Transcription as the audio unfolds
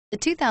The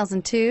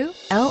 2002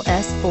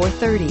 LS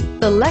 430.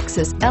 The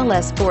Lexus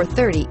LS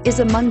 430 is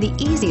among the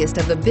easiest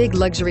of the big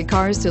luxury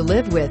cars to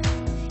live with.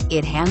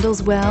 It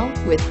handles well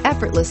with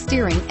effortless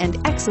steering and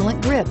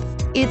excellent grip.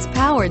 Its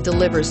power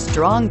delivers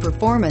strong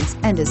performance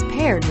and is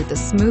paired with a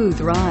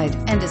smooth ride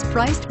and is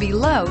priced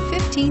below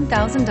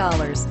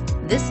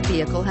 $15,000. This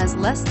vehicle has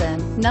less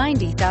than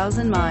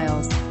 90,000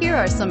 miles. Here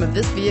are some of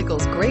this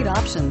vehicle's great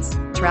options: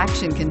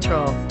 traction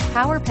control,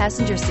 power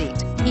passenger seat,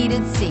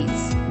 heated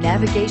seats,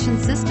 navigation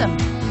system,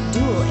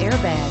 dual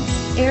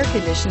airbags, air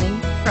conditioning,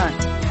 front,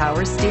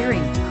 power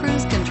steering,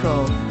 cruise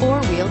control,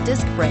 four-wheel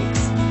disc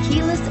brakes,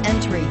 keyless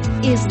entry.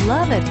 Is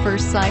love at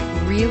first sight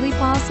really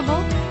possible?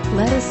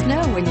 Let us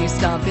know when you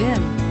stop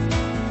in.